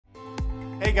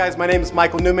Hey guys, my name is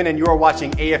Michael Newman and you are watching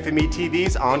AFME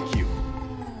TV's On Cue.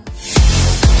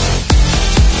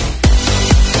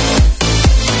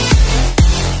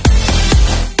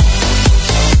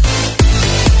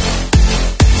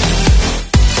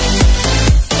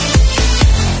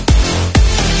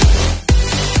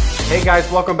 Hey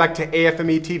guys, welcome back to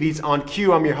AFME TV's On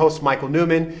Cue. I'm your host, Michael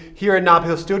Newman, here in Nob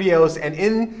Hill Studios, and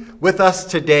in with us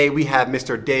today we have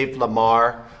Mr. Dave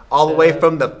Lamar, all the way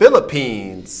from the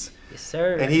Philippines. Yes,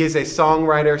 sir. And he is a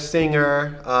songwriter,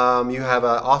 singer. You have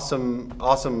an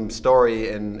awesome story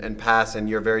and past, and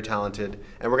you're very talented.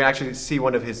 And we're gonna actually see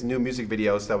one of his new music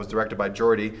videos that was directed by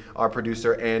Jordy, our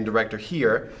producer and director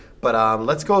here. But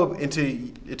let's go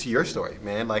into your story,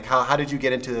 man. Like, how did you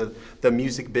get into the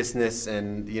music business?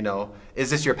 And you know, is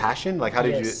this your passion? Like, how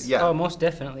did you? Yeah. Oh, most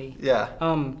definitely. Yeah.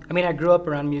 I mean, I grew up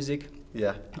around music.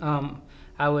 Yeah.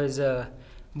 I was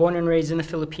born and raised in the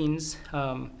Philippines.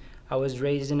 I was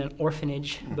raised in an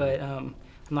orphanage, but I'm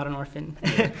not an orphan.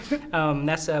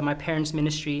 That's my parents'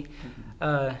 ministry.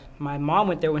 My mom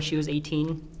went there when she was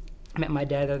 18. Met my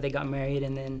dad there. They got married,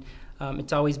 and then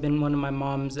it's always been one of my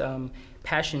mom's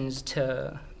passions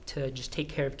to just take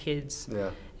care of kids. Yeah.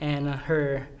 And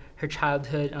her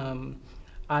childhood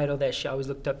idol that she always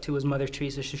looked up to was Mother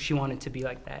Teresa, so she wanted to be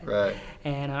like that. Right.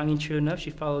 And I mean, true enough, she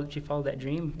followed that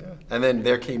dream. Yeah. And then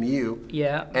there came you.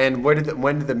 Yeah. And when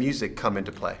did the music come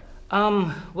into play?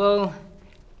 Well,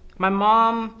 my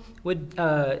mom would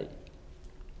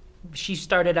she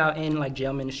started out in like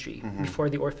jail ministry before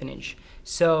the orphanage.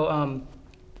 So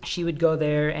she would go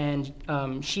there, and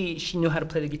she knew how to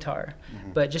play the guitar,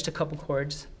 but just a couple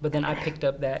chords. But then I picked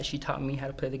up that. She taught me how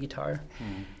to play the guitar.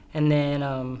 And then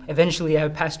eventually I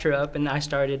passed her up, and I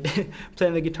started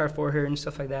playing the guitar for her and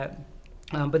stuff like that.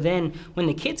 But then when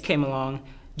the kids came along,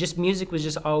 just music was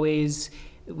just always,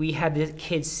 we had the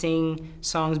kids sing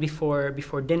songs before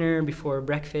dinner, before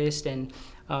breakfast, and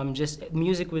just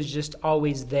music was just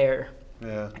always there.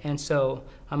 Yeah. And so,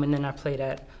 and then I played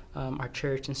at our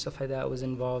church and stuff like that. I was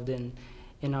involved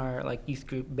in our like youth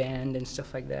group band and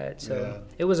stuff like that. So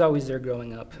it was always there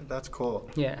growing up. That's cool.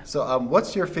 Yeah. So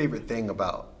what's your favorite thing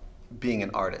about being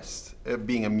an artist,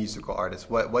 being a musical artist?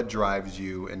 What drives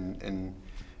you in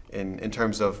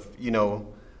terms of, you know,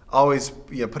 always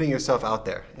putting yourself out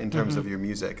there in terms of your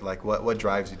music? Like what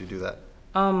drives you to do that?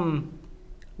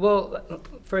 Well,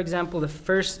 for example,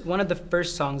 one of the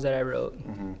first songs that I wrote,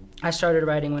 I started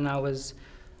writing when I was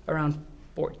around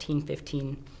 14,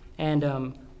 15, and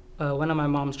one of my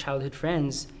mom's childhood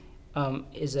friends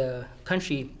is a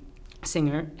country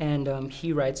singer, and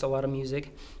he writes a lot of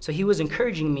music. So he was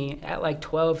encouraging me at like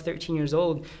 12, 13 years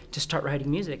old to start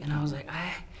writing music, and I was like,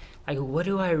 what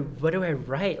do I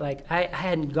write? Like I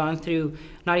hadn't gone through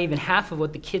not even half of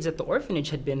what the kids at the orphanage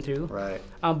had been through. Right.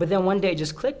 But then one day it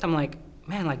just clicked. I'm like,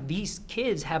 man, like these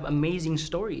kids have amazing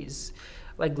stories,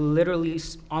 like literally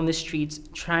on the streets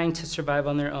trying to survive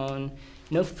on their own,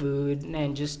 no food,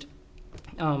 and just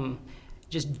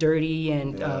dirty,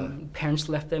 and parents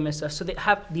left them and stuff. So they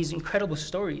have these incredible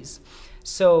stories.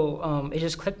 So it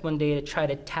just clicked one day to try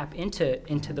to tap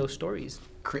into those stories.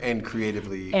 And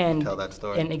creatively tell that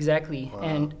story. And exactly.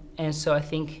 Wow. And so I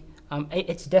think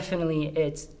it's definitely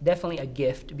a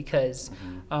gift, because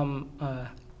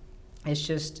it's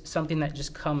just something that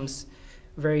just comes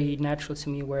very natural to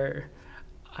me, where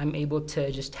I'm able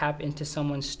to just tap into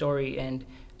someone's story and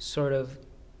sort of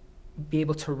be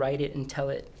able to write it and tell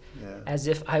it as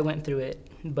if I went through it.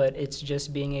 But it's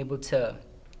just being able to,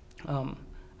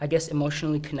 I guess,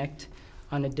 emotionally connect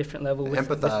on a different level with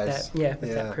empathize. With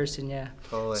that person. Yeah.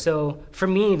 Totally. So for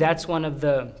me, that's one of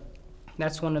the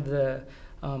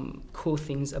cool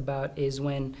things about is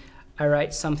when I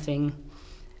write something,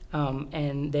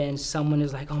 and then someone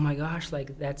is like, "Oh my gosh,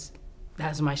 like that's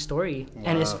my story." Wow.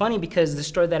 And it's funny because the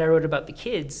story that I wrote about the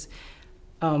kids,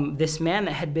 this man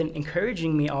that had been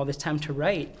encouraging me all this time to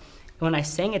write, when I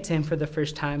sang it to him for the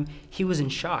first time, he was in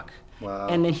shock. Wow.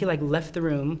 And then he like left the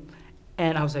room,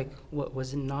 and I was like, "What,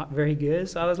 was it not very good?"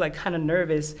 So I was like kind of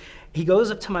nervous. He goes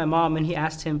up to my mom and he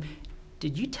asked him,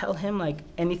 "Did you tell him like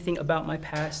anything about my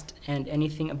past and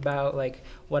anything about like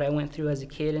what I went through as a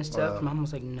kid and stuff?" Wow. Mom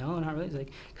was like, "No, not really."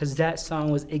 Like, because that song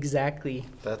was exactly,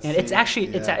 and it's actually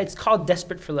it's called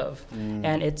 "Desperate for Love,"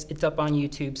 and it's up on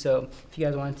YouTube. So if you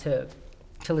guys wanted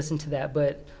to listen to that,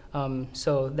 but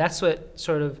so that's what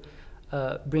sort of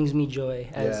brings me joy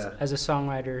as a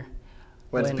songwriter.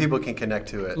 When people can connect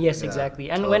to it. Yes,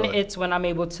 exactly. And totally. when I'm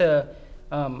able to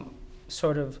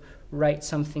sort of write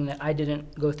something that I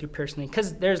didn't go through personally,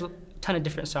 because there's a ton of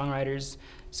different songwriters.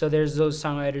 So there's those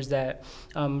songwriters that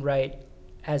write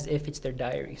as if it's their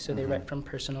diary. So they write from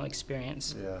personal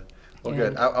experience. Yeah. Well,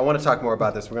 good. I want to talk more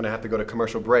about this. We're going to have to go to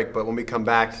commercial break, but when we come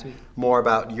back, more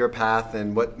about your path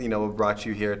and what what brought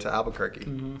you here to Albuquerque.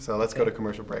 So let's go to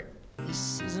commercial break.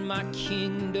 This is my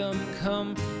kingdom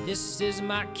come. This is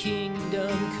my kingdom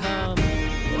come.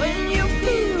 When you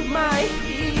feel my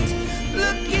heat,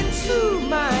 look into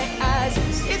my eyes.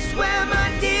 It's where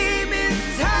my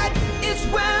demons hide. It's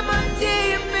where my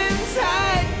demons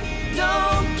hide.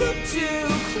 Don't get too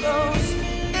close.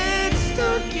 It's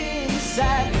dark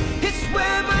inside. It's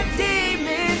where my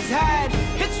demons hide.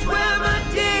 It's where my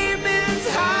demons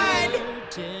hide.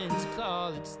 Curtains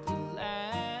call, it's the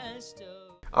last of...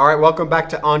 All right, welcome back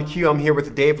to On Cue. I'm here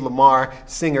with Dave Lamar,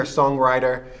 singer,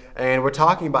 songwriter, and we're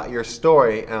talking about your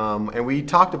story. And we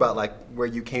talked about like where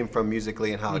you came from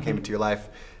musically and how it came into your life.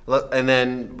 And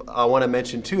then I want to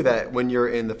mention too that when you're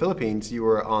in the Philippines, you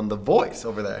were on The Voice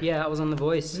over there. Yeah, I was on The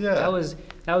Voice. Yeah. That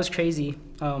was crazy.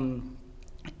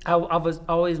 I was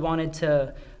always wanted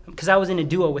to, because I was in a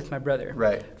duo with my brother.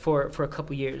 Right. For a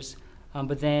couple years,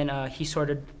 but then he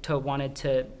wanted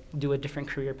to do a different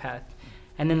career path.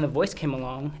 And then The Voice came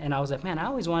along, and I was like, man, I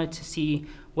always wanted to see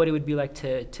what it would be like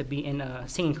to be in a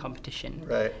singing competition.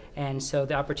 Right. And so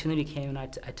the opportunity came, and I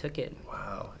took it.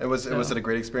 Wow. Was it a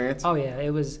great experience? Oh yeah, it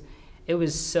was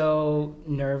so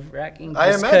nerve-wracking.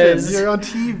 I imagine. You're on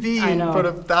TV in front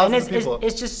of thousands of people.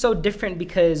 It's just so different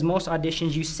because most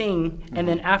auditions you sing, and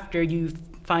then after you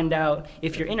find out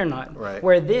if you're in or not. Right.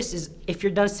 Where this is, if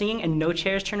you're done singing and no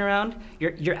chairs turn around,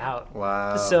 you're out.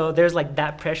 Wow. So there's like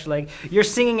that pressure, like you're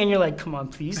singing and you're like, come on,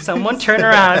 please, someone turn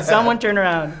around, someone turn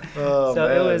around. Oh, so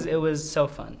man. it was so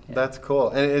fun. Yeah. That's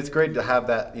cool, and it's great to have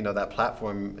that that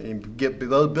platform and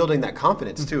building that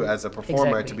confidence too as a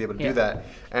performer to be able to do that.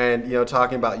 And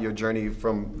talking about your journey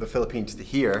from the Philippines to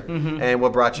here, and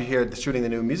what brought you here, shooting the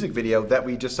new music video that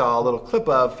we just saw a little clip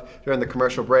of during the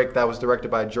commercial break. That was directed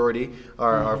by Jordy,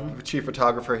 our chief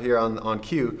photographer here on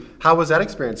Cue. How was that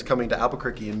experience coming to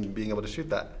Albuquerque and being able to shoot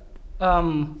that?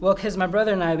 Well, because my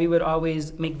brother and I, we would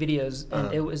always make videos,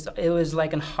 and it was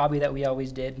like a hobby that we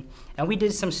always did. And we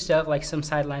did some stuff, like some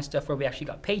sideline stuff where we actually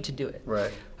got paid to do it.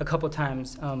 Right. A couple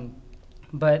times.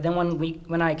 But then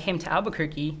when I came to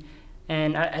Albuquerque,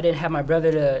 and I didn't have my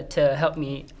brother to help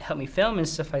me film and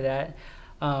stuff like that,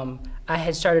 I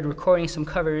had started recording some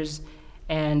covers,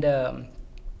 and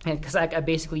because I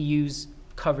basically use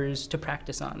covers to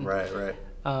practice on. Right.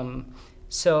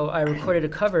 So I recorded a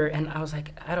cover, and I was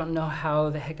like, I don't know how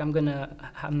the heck I'm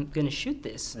gonna shoot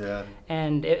this. Yeah.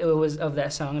 And it was of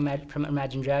that song from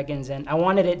Imagine Dragons, and I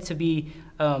wanted it to be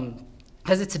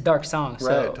because it's a dark song.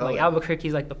 So totally. Like Albuquerque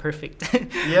is like the perfect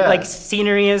like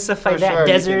scenery and stuff like that,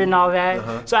 desert and all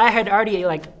that. So I had already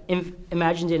like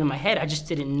imagined it in my head. I just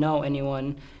didn't know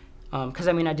anyone, because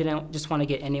I didn't just want to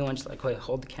get anyone just like, wait,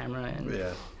 hold the camera,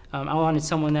 and I wanted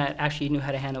someone that actually knew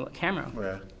how to handle a camera.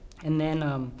 Yeah. And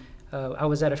then I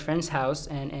was at a friend's house,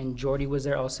 and Jordy was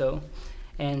there also.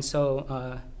 And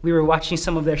so we were watching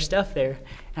some of their stuff there.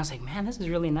 And I was like, man, this is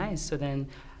really nice. So then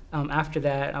after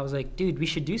that, I was like, dude, we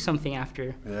should do something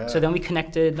after. Yeah. So then we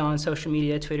connected on social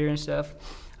media, Twitter and stuff.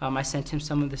 I sent him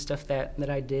some of the stuff that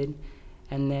I did.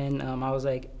 And then I was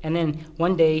like, and then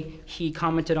one day he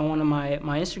commented on one of my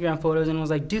Instagram photos and was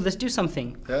like, dude, let's do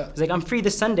something. Yeah. He's like, I'm free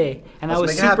this Sunday. And that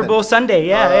was Super Bowl Sunday.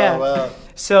 Yeah. Wow.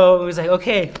 So it was like,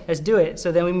 okay, let's do it.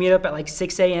 So then we meet up at like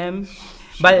 6 a.m.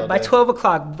 By 12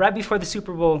 o'clock, right before the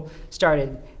Super Bowl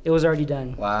started, it was already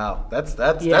done. Wow, that's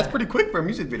pretty quick for a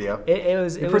music video. It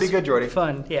was pretty good, Jordy.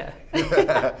 Fun, yeah.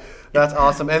 That's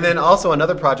awesome. And then also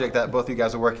another project that both of you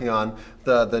guys are working on,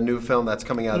 the new film that's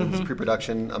coming out in this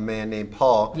pre-production, A Man Named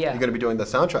Paul. Yeah. You're going to be doing the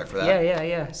soundtrack for that.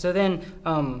 Yeah. So then,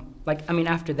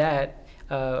 after that,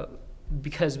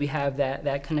 because we have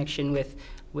that connection with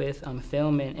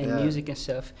film and music and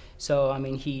stuff. So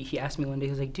he asked me one day,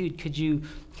 he was like, dude, could you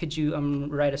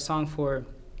write a song for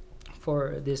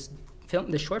this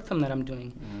short film that I'm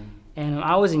doing? And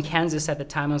I was in Kansas at the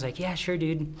time. I was like, yeah, sure,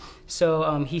 dude.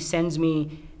 So he sends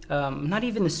me not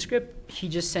even the script. He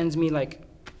just sends me like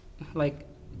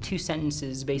 2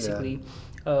 sentences basically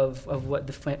of what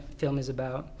the film is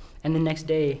about. And the next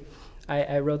day,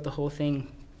 I wrote the whole thing.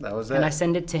 That was it. And I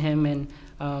sent it to him, and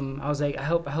I was like, I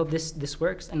hope this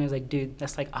works. And he was like, dude,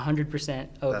 that's like 100%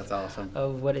 of that's awesome.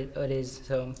 of what it is.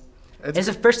 So It's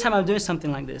the first time I'm doing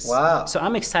something like this. Wow. So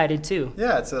I'm excited too.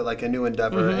 Yeah, it's like a new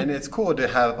endeavor, and it's cool to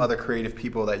have other creative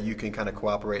people that you can kind of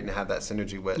cooperate and have that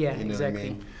synergy with. Yeah, you know exactly. what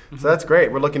I mean? So that's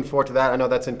great. We're looking forward to that. I know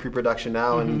that's in pre-production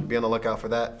now, and be on the lookout for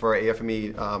that for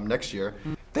AFME next year.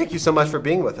 Thank you so much for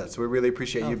being with us. We really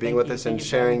appreciate you being with us and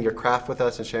sharing your craft with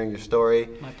us and sharing your story.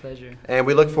 My pleasure. And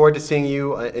we look forward to seeing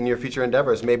you in your future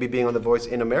endeavors, maybe being on The Voice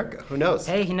in America. Who knows?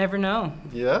 Hey, you never know.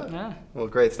 Yeah? Well,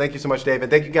 great. Thank you so much, Dave.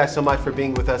 And thank you guys so much for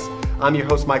being with us. I'm your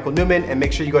host, Michael Newman, and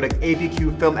make sure you go to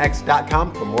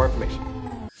abqfilmx.com for more information.